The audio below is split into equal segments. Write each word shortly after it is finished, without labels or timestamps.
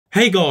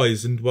Hey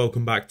guys, and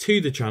welcome back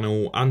to the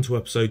channel and to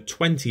episode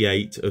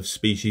 28 of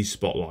Species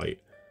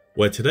Spotlight,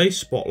 where today's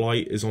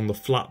spotlight is on the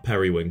flat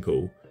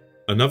periwinkle,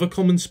 another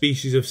common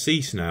species of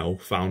sea snail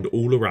found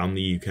all around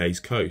the UK's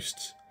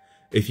coasts.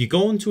 If you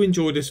go on to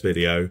enjoy this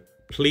video,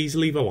 please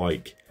leave a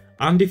like,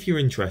 and if you're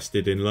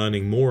interested in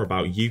learning more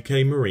about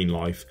UK marine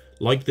life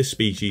like the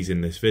species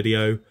in this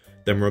video,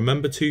 then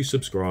remember to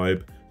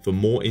subscribe for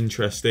more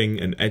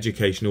interesting and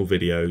educational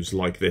videos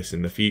like this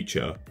in the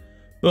future.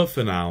 But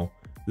for now,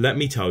 let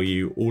me tell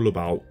you all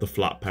about the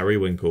flat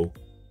periwinkle.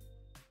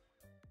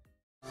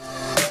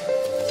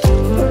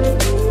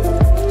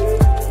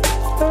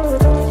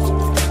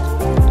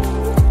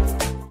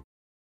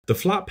 The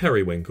flat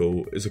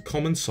periwinkle is a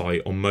common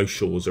sight on most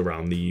shores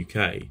around the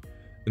UK,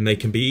 and they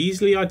can be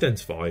easily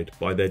identified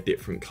by their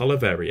different colour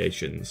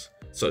variations,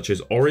 such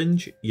as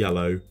orange,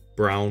 yellow,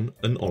 brown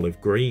and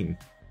olive green.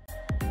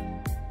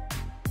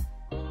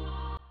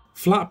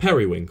 Flat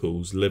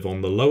periwinkles live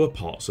on the lower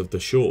parts of the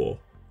shore,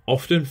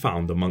 often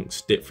found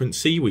amongst different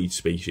seaweed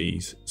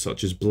species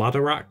such as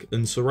bladder wrack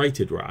and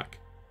serrated wrack.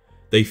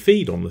 They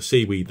feed on the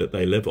seaweed that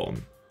they live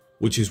on,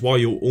 which is why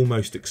you'll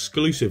almost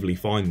exclusively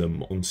find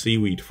them on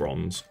seaweed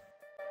fronds.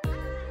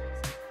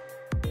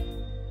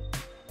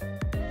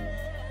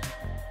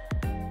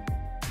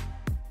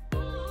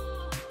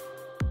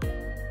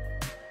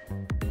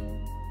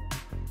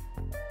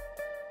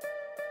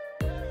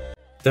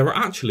 There are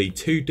actually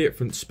two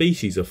different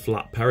species of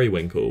flat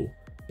periwinkle,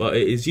 but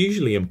it is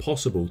usually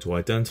impossible to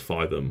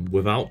identify them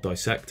without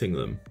dissecting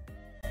them.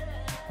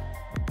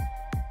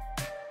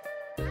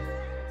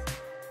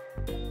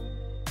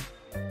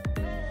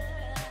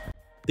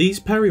 These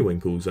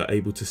periwinkles are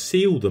able to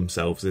seal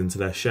themselves into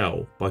their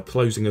shell by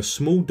closing a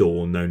small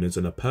door known as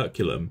an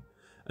operculum,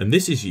 and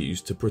this is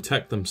used to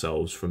protect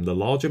themselves from the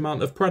large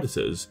amount of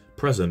predators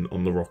present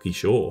on the rocky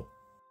shore.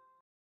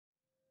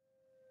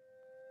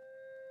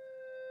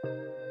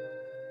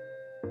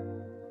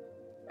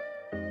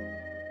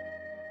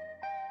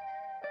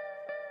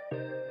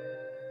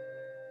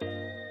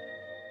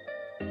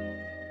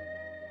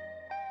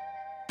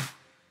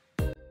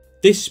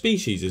 This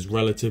species is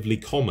relatively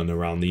common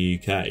around the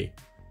UK,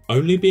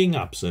 only being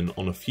absent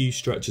on a few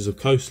stretches of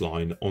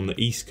coastline on the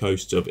east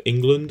coasts of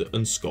England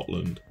and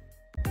Scotland.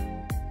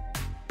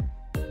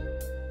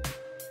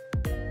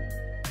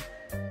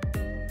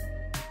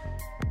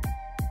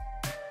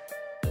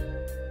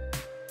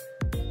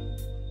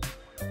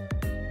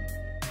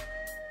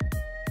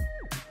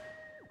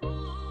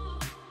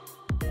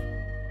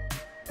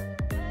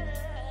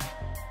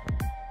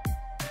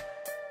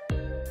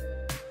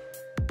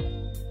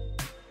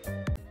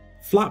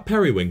 Flat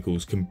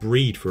periwinkles can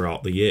breed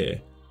throughout the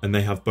year, and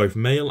they have both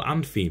male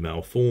and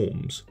female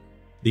forms.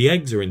 The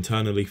eggs are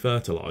internally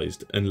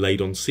fertilised and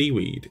laid on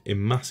seaweed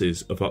in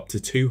masses of up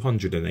to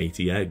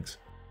 280 eggs.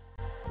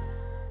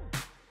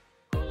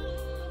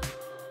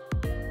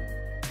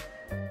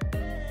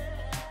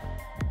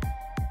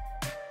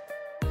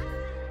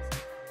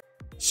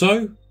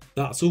 So,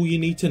 that's all you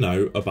need to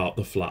know about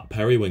the flat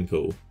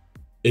periwinkle.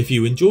 If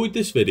you enjoyed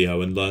this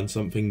video and learned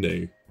something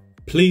new,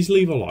 please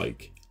leave a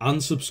like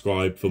and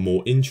subscribe for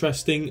more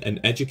interesting and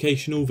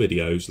educational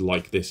videos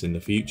like this in the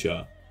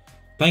future.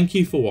 Thank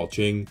you for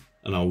watching,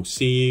 and I will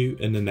see you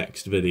in the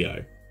next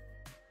video.